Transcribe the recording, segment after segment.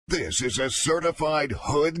This is a certified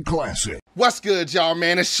hood classic. What's good, y'all,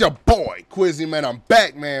 man? It's your boy, Quizzy, man. I'm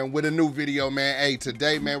back, man, with a new video, man. Hey,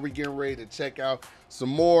 today, man, we're getting ready to check out some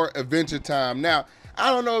more Adventure Time. Now, I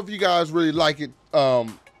don't know if you guys really like it.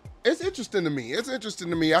 It's interesting to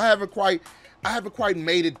me. I haven't quite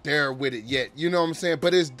made it there with it yet. You know what I'm saying?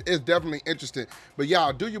 But it's definitely interesting. But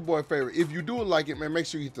y'all, do your boy a favor. If you do like it, man, make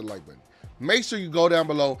sure you hit the like button. Make sure you go down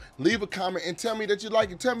below, leave a comment, and tell me that you like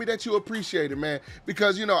it. Tell me that you appreciate it, man.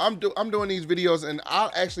 Because, you know, I'm doing these videos, and I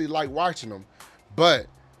actually like watching them. But,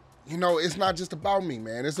 you know, it's not just about me,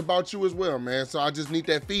 man. It's about you as well, man. So I just need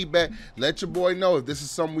that feedback. Let your boy know if this is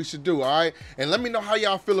something we should do, all right? And let me know how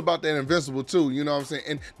y'all feel about that Invincible, too. You know what I'm saying?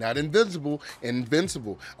 And not Invincible,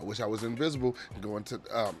 Invincible. I wish I was invisible. Going to,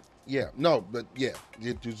 yeah. No, but, yeah.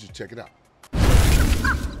 You just check it out.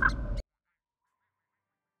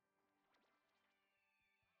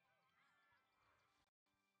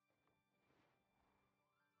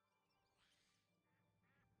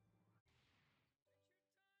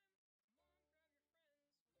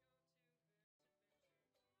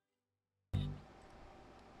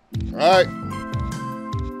 All right.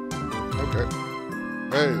 Okay.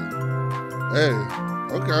 Hey.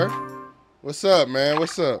 Okay. What's up, man?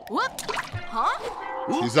 What's up? What?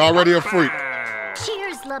 Huh? He's already a freak.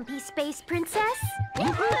 Cheers, lumpy space princess.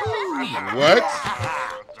 What?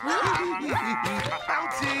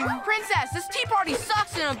 Princess, this tea party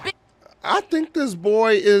sucks in a big. I think this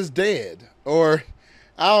boy is dead. Or,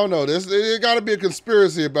 I don't know. There got to be a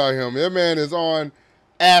conspiracy about him. That man is on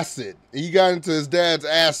acid. He got into his dad's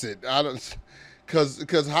acid. Cause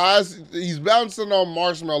he's bouncing on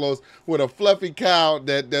marshmallows with a fluffy cow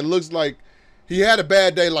that looks like he had a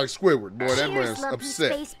bad day like Squidward. Boy, that Cheers, man's lumpy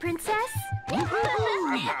upset. Space princess.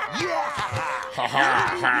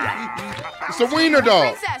 It's a wiener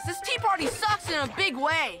dog. Princess, this tea party sucks in a big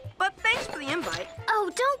way. But thanks for the invite.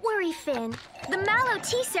 Oh, don't worry, Finn. The mallow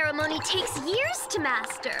tea ceremony takes years to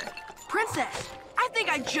master. Princess, I think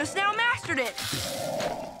I just now mastered it.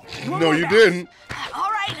 No, you didn't. All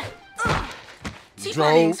right. Tea Drove.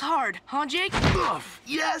 partying's hard, huh, Jake?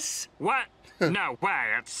 Yes. What? No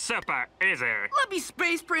way, it's super easy. Lumpy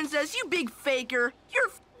space princess, you big faker.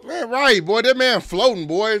 You're Man, right, boy. That man floating,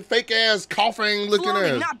 boy. Fake ass, coughing, looking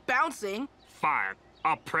floating, ass. not bouncing. Fine,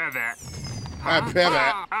 I'll prove it. I bet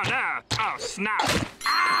that. Oh no, oh snap.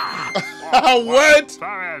 What?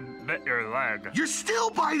 Sorry I bit your leg. You're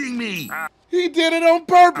still biting me. He did it on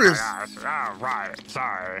purpose. Oh, right,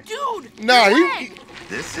 sorry. Dude, Nah, your he. leg.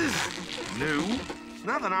 This is new.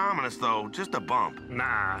 Nothing ominous, though. Just a bump.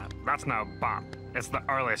 Nah, that's no bump. It's the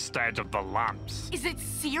early stage of the lumps. Is it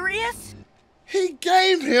serious? He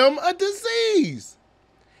gave him a disease.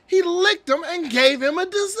 He licked him and gave him a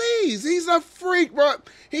disease. He's a freak, bro.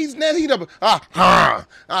 He's net.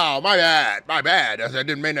 Oh, my bad. I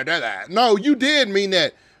didn't mean to do that. No, you did mean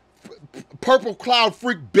that. Purple cloud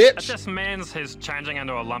freak It bitch. just means he's changing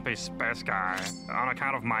into a lumpy space guy on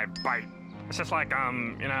account of my bite. It's just like,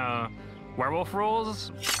 you know, werewolf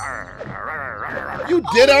rules. You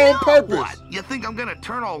did it on purpose. What? You think I'm gonna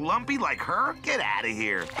turn all lumpy like her? Get out of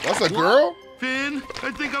here. That's a girl? Finn,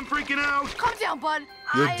 I think I'm freaking out. Calm down, bud.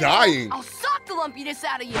 You're dying. I'll suck the lumpiness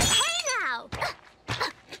out of you. Hey now!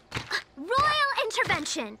 Royal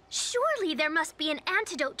intervention. Surely there must be an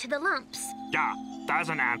antidote to the lumps. Yeah, there's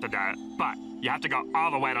an antidote, but you have to go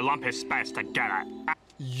all the way to lumpy space to get it.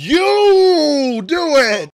 You do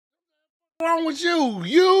it. What's wrong with you?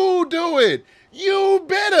 You do it. You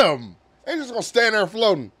bit him. Ain't just gonna stand there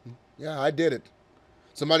floating. Yeah, I did it.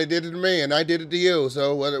 Somebody did it to me, and I did it to you.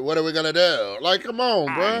 So what are we gonna do? Like, come on,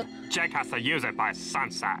 bruh. Jake has to use it by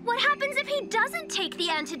sunset. What happens if he doesn't take the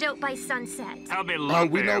antidote by sunset? He'll be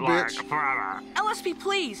lumpy we know, like bitch. forever. LSP,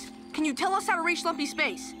 please. Can you tell us how to reach lumpy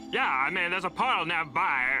space? Yeah, I mean, there's a portal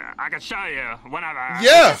nearby. I can show you whenever.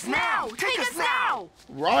 Yeah. Now! Take us now!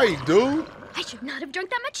 Right, dude. I should not have drunk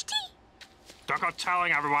that much tea. Don't go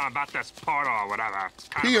telling everyone about this portal or whatever. It's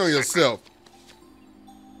kind Pee of a on secret. yourself.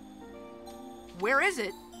 Where is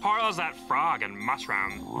it? Portal's that frog and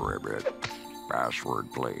mushroom. Ribbit. Password,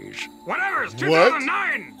 please. Whatever, it's What?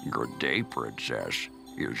 2009! Good day, princess.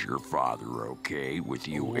 Is your father okay with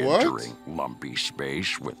you What? entering lumpy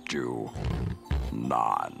space with two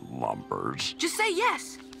non-lumpers? Just say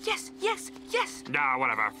yes. Yes, yes, yes. Nah,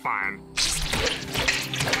 whatever, fine.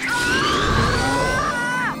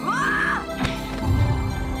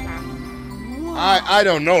 I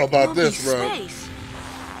don't know about Lumpy this, bro. space.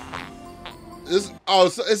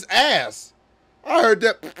 It's ass. I heard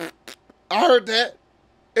that.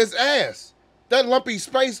 It's ass. That lumpy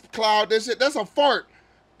space cloud, that shit, that's a fart.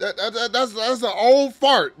 That's an old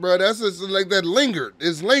fart, bro. That's just like that lingered.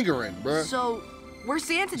 It's lingering, bro. So, Where's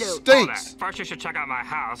the antidote? Hold Stinks. it. First, you should check out my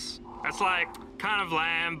house. It's like kind of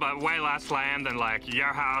lame, but way less lame than like your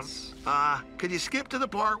house. Could you skip to the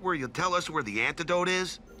part where you tell us where the antidote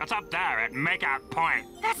is? It's up there at Makeout Point.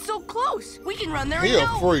 That's so close. We can run there He in a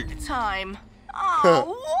no freak. time. Oh,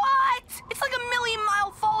 what? It's like a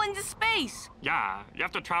million-mile fall into space. Yeah, you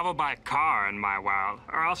have to travel by car in my world,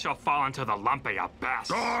 or else you'll fall into the lumpy abyss.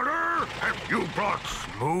 Daughter, have you brought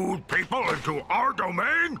smooth people into our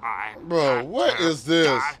domain? Bro, what is this?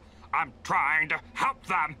 Dad, I'm trying to help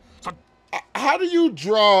them. So How do you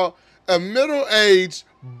draw a middle-aged,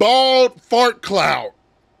 bald fart cloud?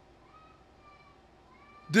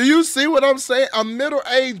 Do you see what I'm saying? A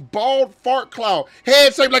middle-aged, bald fart cloud.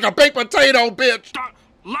 Head shaped like a baked potato, bitch. don't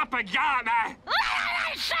lump it at me. What did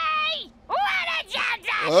I say? What did you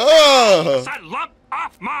do? Ugh. Said lump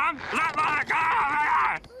off, Mom. Let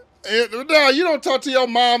go. No, you don't talk to your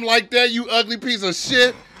mom like that, you ugly piece of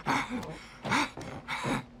shit.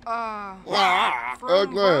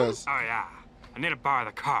 Ugly ass. Oh yeah, I need to borrow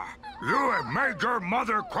the car. You have made your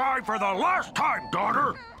mother cry for the last time,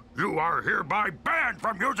 daughter. You are hereby banned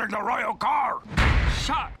from using the royal car.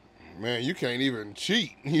 Shut. Man, you can't even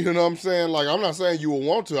cheat. You know what I'm saying? Like, I'm not saying you will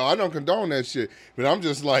want to. I don't condone that shit. But I'm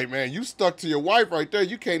just like, man, you stuck to your wife right there.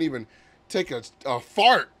 You can't even take a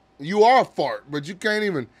fart. You are a fart, but you can't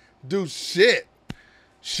even do shit.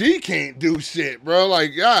 She can't do shit, bro.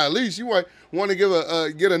 Like, yeah, at least you want to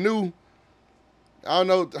give get a new, I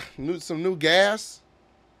don't know, some new gas,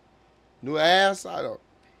 new ass. I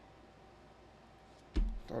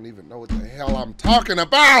don't even know what the hell I'm talking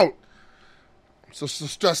about. I'm so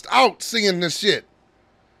stressed out seeing this shit.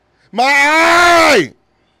 My eye!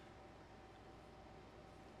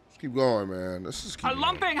 Let's keep going, man. Let's just keep A going.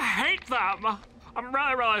 lumping hate them. I'm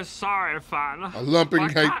really, really sorry, Finn. A lumping I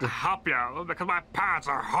hate can't them. help you because my parents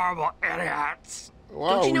are horrible idiots. Why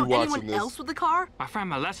Don't are you we know watching anyone this? else with a car? My friend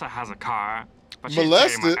Melissa has a car, but she's dating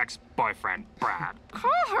Molested? my ex-boyfriend, Brad.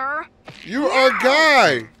 Call her. You are a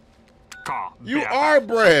guy. Call. You BFF are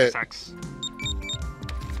Brad. 6.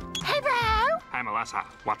 Hey, bro. Hey, Melissa,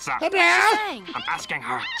 what's up? Dang. I'm asking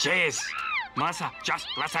her. Jeez. Melissa, just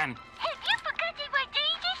listen. Have you forgotten what day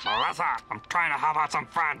Melissa, I'm trying to help out some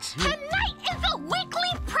friends. this is? Tonight is the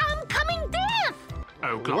weekly prom coming dance.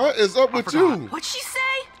 Oh, God. What is up I with forgot. you? What'd she say?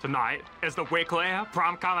 Tonight is the weekly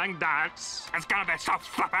prom-coming dance. It's gonna be so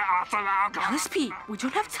flippin' awesome. Oh, God. LSP, we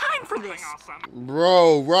don't have time for this. Awesome.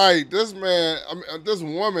 Bro, right. This man, this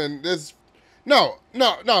woman, this... No.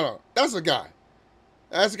 That's a guy.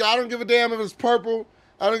 That's a guy. I don't give a damn if it's purple.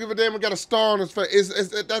 I don't give a damn if it got a star on his face.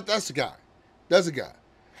 That's a guy. That's a guy.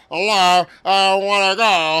 Hello, I want to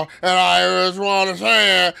go, and I just want to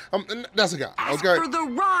say, that's a guy, Ask okay? for the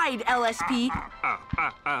ride, LSP.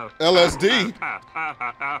 LSD?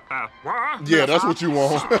 What? Yeah, that's what you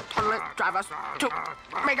want. Drive us to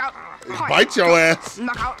make out. Bite your ass.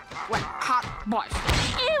 Knock out with hot boys.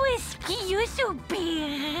 LSP, you're so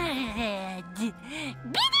bad.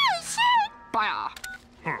 Bye.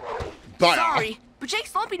 Bye. Sorry, but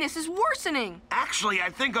Jake's lumpiness is worsening. Actually, I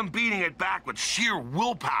think I'm beating it back with sheer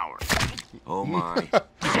willpower. Oh my.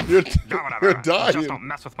 You're, No, whatever. you're dying. Just don't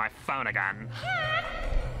mess with my phone again.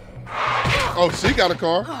 Oh, she got a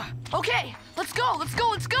car. Okay, let's go, let's go,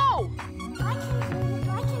 let's go.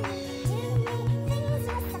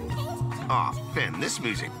 Oh, Finn, this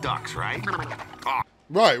music ducks, right? Oh,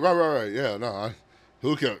 Right. Yeah, no.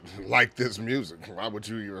 Who could like this music? Why would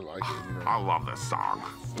you even like it? You know? I love this song.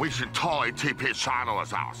 We should totally TP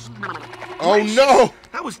Shadowless house. Oh, no.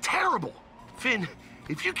 that was terrible. Finn,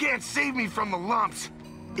 if you can't save me from the lumps,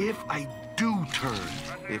 if I do turn,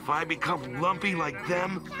 if I become lumpy like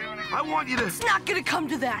them, I want you to... It's not gonna come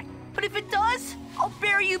to that. But if it does, I'll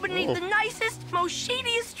bury you beneath the nicest, most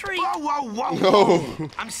shadiest tree. Whoa. No.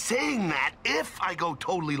 I'm saying that if I go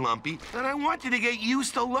totally lumpy, then I want you to get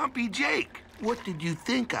used to lumpy Jake. What did you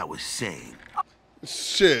think I was saying?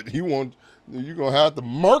 Shit, you gonna have to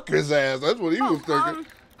murk his ass. That's what he was thinking.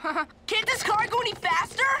 Can't this car go any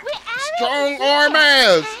faster? Strong arm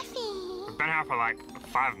ass. We've been here for like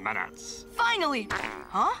 5 minutes. Finally.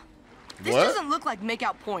 Huh? This What? doesn't look like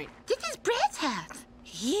Makeout Point. This is Brad's house.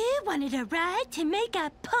 You wanted a ride to make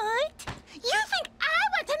a point? You think I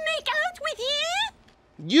want to make out with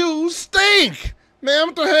you? You stink. Man,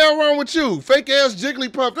 what the hell wrong with you? Fake ass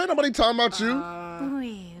Jigglypuff. Ain't nobody talking about you.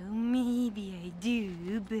 Well, maybe I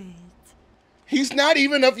do, but... He's not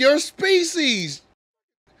even of your species.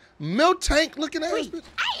 Milk tank looking ass bitch.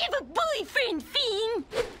 I have a boyfriend, Finn!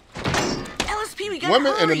 LSP, we gotta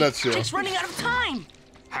Women hurry. in a nutshell. Jake's running out of time.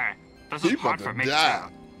 Hey, this He is hard about for to me die.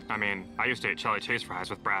 too. I mean, I used to eat chili cheese fries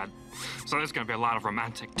with Brad, so there's gonna be a lot of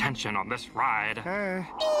romantic tension on this ride.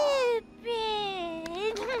 Oh, Brad.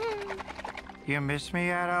 You miss me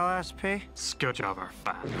at LSP? Scooch over,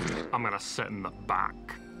 Finn. I'm gonna sit in the back.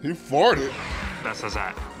 He farted. This is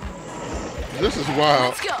it. This is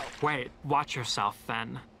wild. Let's go. Wait, watch yourself,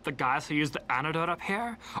 Finn. The guys who use the antidote up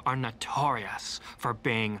here are notorious for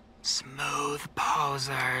being smooth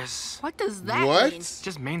posers. What does that What? mean?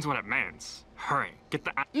 Just means what it means. Hurry, get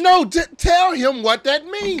the. No, tell him what that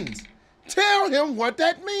means. Tell him what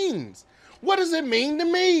that means. What does it mean to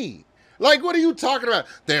me? Like, what are you talking about?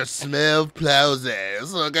 They're smooth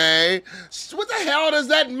plosives, okay? What the hell does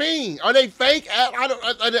that mean? Are they fake?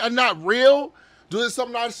 Are not real? Is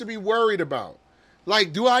something I should be worried about?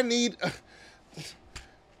 Like, do I need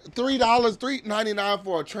 $3.99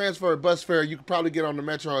 for a transfer bus fare? You could probably get on the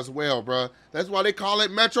Metro as well, bro. That's why they call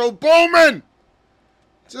it Metro Boomin'.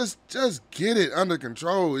 Just get it under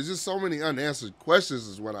control. It's just so many unanswered questions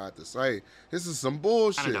is what I have to say. This is some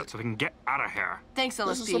bullshit. Antidote so we can get out of here. Thanks, LSP.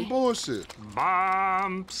 This is some bullshit.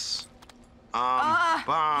 Bumps. Bombs.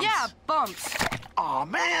 Yeah, bumps. Oh,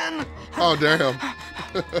 man. Oh, damn.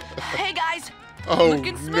 Hey, guys. Oh,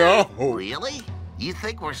 Looking smooth. no. Really? You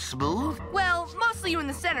think we're smooth? Well, mostly you in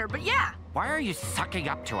the center, but yeah. Why are you sucking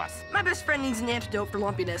up to us? My best friend needs an antidote for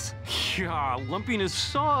lumpiness. Yeah, lumpiness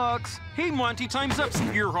sucks. Hey, Monty, time's up,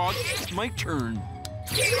 Spearhawk. It's my turn.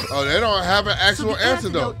 Oh, they don't have an So actual the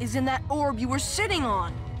antidote. is in that orb you were sitting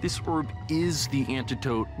on. This orb is the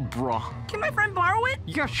antidote, bruh. Can my friend borrow it?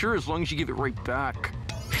 Yeah, sure, as long as you give it right back.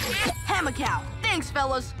 Hammer cow. Thanks,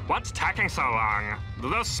 fellas. What's taking so long? Do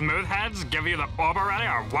those smooth heads give you the orb already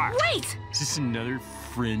or what? Wait! Is this another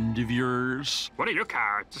friend of yours? What do you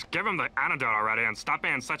care? Just give him the antidote already and stop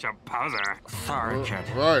being such a poser. Sorry, kid.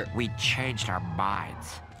 Right. We changed our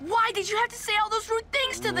minds. Why did you have to say all those rude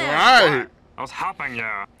things to them? Right. I was helping you.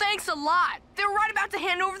 Thanks a lot. They were right about to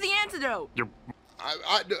hand over the antidote. You.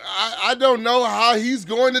 I don't know how he's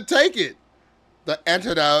going to take it. The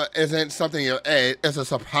antidote isn't something you ate, it's a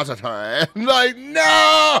suppository. I'm like,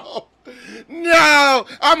 no! No!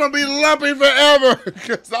 I'm gonna be lumpy forever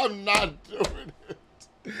because I'm not doing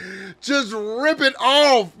it. Just rip it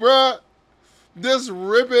off, bruh. Just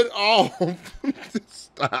rip it off.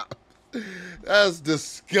 Stop. That's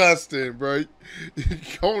disgusting, bro. You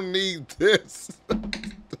don't need this.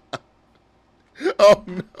 Oh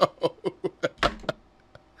no.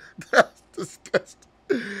 That's disgusting.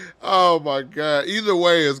 Oh my God. Either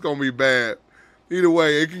way, it's gonna be bad. Either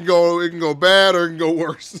way, it can go bad or it can go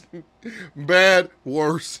worse. Bad,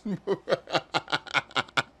 worse. All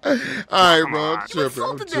right, bro. I'm You tripping. I'm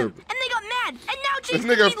insulted them, tripping. and they got mad, and now Jake's This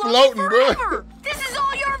gonna nigga be floating, lumpy bro. forever. This is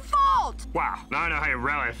all your fault. Wow, now I know how you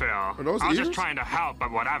really feel. Are those I was ears? just trying to help,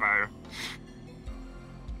 but whatever.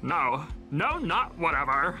 No, not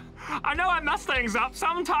whatever. I know I mess things up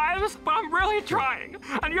sometimes, but I'm really trying.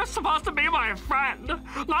 And you're supposed to be my friend,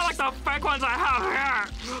 not like the fake ones I have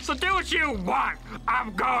here. So do what you want.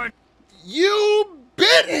 I'm going. You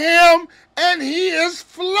bit him and he is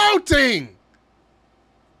floating.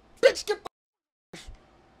 Bitch, get the.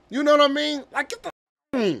 You know what I mean? Like, get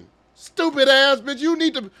the. Stupid ass, bitch. You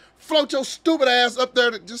need to float your stupid ass up there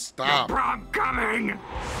to just stop. I'm coming.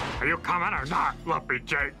 Are you coming or not, Lumpy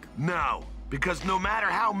Jake? No, because no matter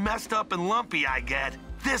how messed up and lumpy I get,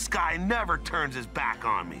 this guy never turns his back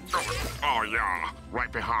on me. Oh, yeah.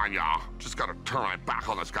 Right behind ya. Just gotta turn my back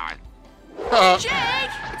on this guy. Jake,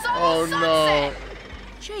 it's Oh almost no. sunset.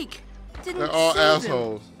 Jake, didn't They're all save him.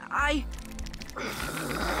 assholes.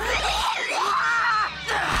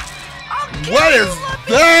 What is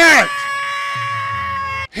that?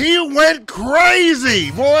 He went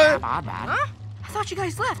crazy, boy. Come on, man. Huh? I thought you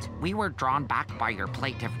guys left. We were drawn back by your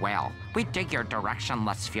plaintive wail. We dig your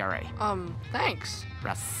directionless fury. Thanks.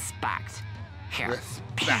 Respect. Here.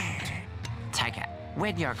 Respect. Take it.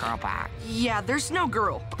 Win your girl back. Yeah, there's no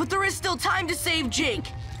girl, but there is still time to save Jake.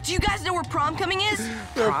 Do you guys know where prom coming is?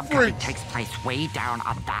 Prom coming takes place way down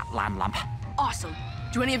on that land lump. Awesome.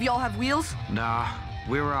 Do any of y'all have wheels? Nah,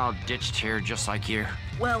 we were all ditched here just like you.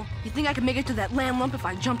 Well, you think I could make it to that land lump if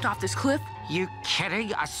I jumped off this cliff? You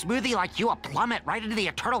kidding? A smoothie like you will plummet right into the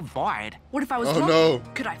eternal void. What if I was Oh, lumpy? no.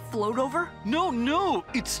 Could I float over? No,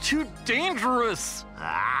 it's too dangerous.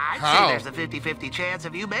 I'd How? say there's a 50-50 chance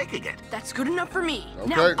of you making it. That's good enough for me. Okay.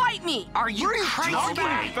 Now bite me. Are you crazy?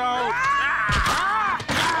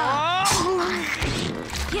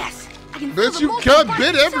 Yes, I can Bitch, feel the you motion cut bite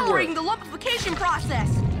bit accelerating everywhere. the lumpification process.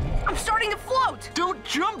 I'm starting to float. Don't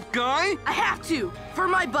jump, guy. I have to, for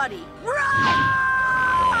my buddy.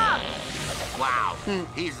 Rah! Wow,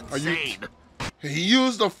 he's Are you- insane. He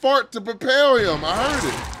used a fart to propel him. I heard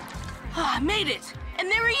it. I made it, and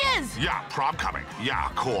there he is. Yeah, prom coming. Yeah,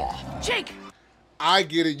 cool. Jake, I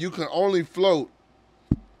get it. You can only float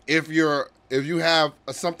if you have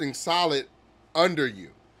something solid under you.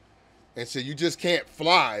 And so you just can't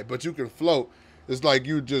fly, but you can float. It's like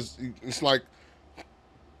it's like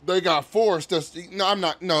they got force that's, I'm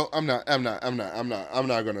not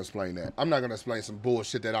gonna explain that. I'm not gonna explain some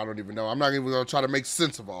bullshit that I don't even know. I'm not even gonna try to make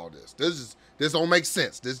sense of all this. This don't make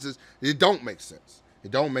sense. It don't make sense.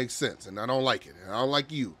 It don't make sense, and I don't like it. And I don't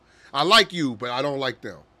like you. I like you, but I don't like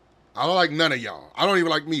them. I don't like none of y'all. I don't even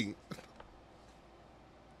like me.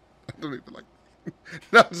 I don't even like me.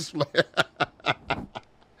 No, just playing.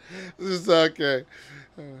 This is okay.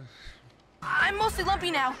 I'm mostly lumpy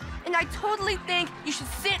now, and I totally think you should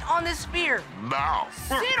sit on this sphere. No.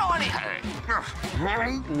 Sit on it.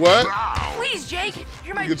 What? Please, Jake.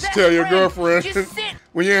 You're my You best can tell your friend. girlfriend Just sit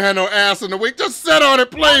when you ain't had no ass in the week. Just sit on it, on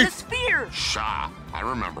the please. sphere. Shaw, I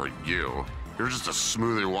remember you. You're just a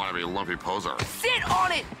smoothie wannabe lumpy poser. Sit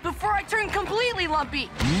on it before I turn completely lumpy.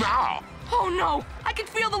 No. Oh no, I can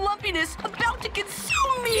feel the lumpiness about to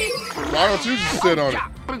consume me. Why don't you just sit on it? Yeah,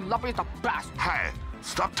 being lumpy is the best. Hey,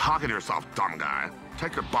 stop talking to yourself, dumb guy.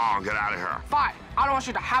 Take your ball and get out of here. Fine, I don't want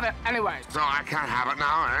you to have it anyways. So I can't have it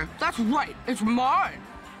now, eh? That's right, it's mine.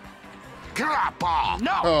 Give me that ball.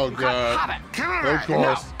 No, Oh, you God. can't have it. Give it Of to me.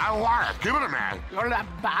 course. No, I want it. Give it to me. You're that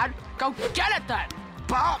bad? Go get it then.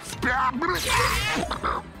 Ball.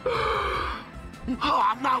 Oh,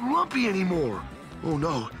 I'm not lumpy anymore. Oh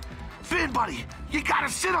no. Finn, buddy, you gotta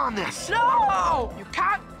sit on this. No, you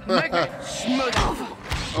can't make me smooth.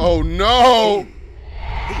 Oh no!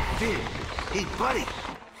 Hey, Finn. Hey, buddy.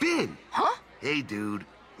 Finn. Huh? Hey, dude.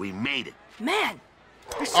 We made it. Man,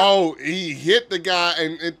 there's Oh, he hit the guy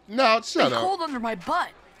and no, shut something up. cold under my butt.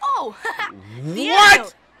 Oh, the What?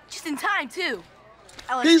 antidote. Just in time, too.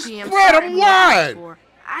 He LSP, I'm spread sorry him I'm looking wide. for.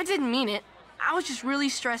 I didn't mean it. I was just really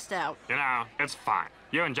stressed out. You know, it's fine.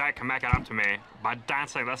 You and Jake can make it up to me by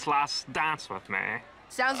dancing this last dance with me.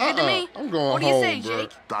 Sounds good to me. I'm going What do you home, say, bro.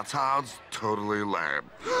 Jake? That sounds totally lame.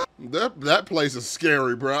 That place is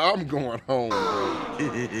scary, bro. I'm going home,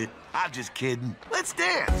 bro. I'm just kidding. Let's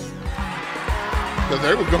dance. Cause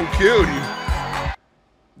they were gonna kill you.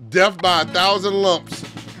 Death by 1,000 lumps.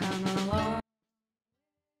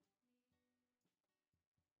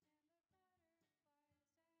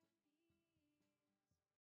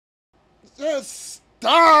 Just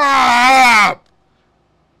stop!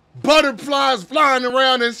 Butterflies flying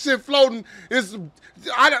around and shit floating. That's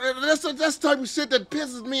the type of shit that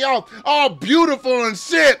pisses me off. All beautiful and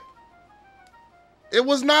shit. It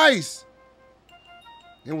was nice.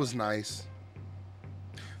 It was nice.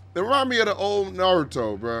 They remind me of the old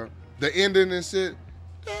Naruto, bro. The ending and shit.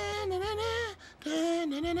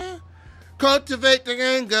 Cultivate the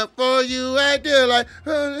anger for you, I do like,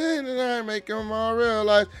 make them all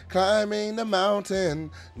realize, climbing the mountain,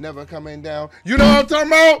 never coming down. You know what I'm talking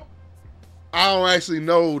about? I don't actually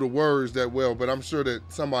know the words that well, but I'm sure that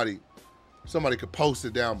somebody could post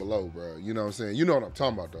it down below, bro. You know what I'm saying? You know what I'm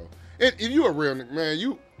talking about, though. If you a real man,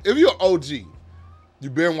 if you're an OG, you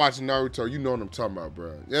been watching Naruto, you know what I'm talking about,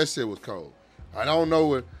 bro. That shit was cold. I don't know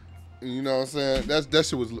what, you know what I'm saying? That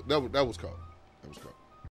shit was, that was cold.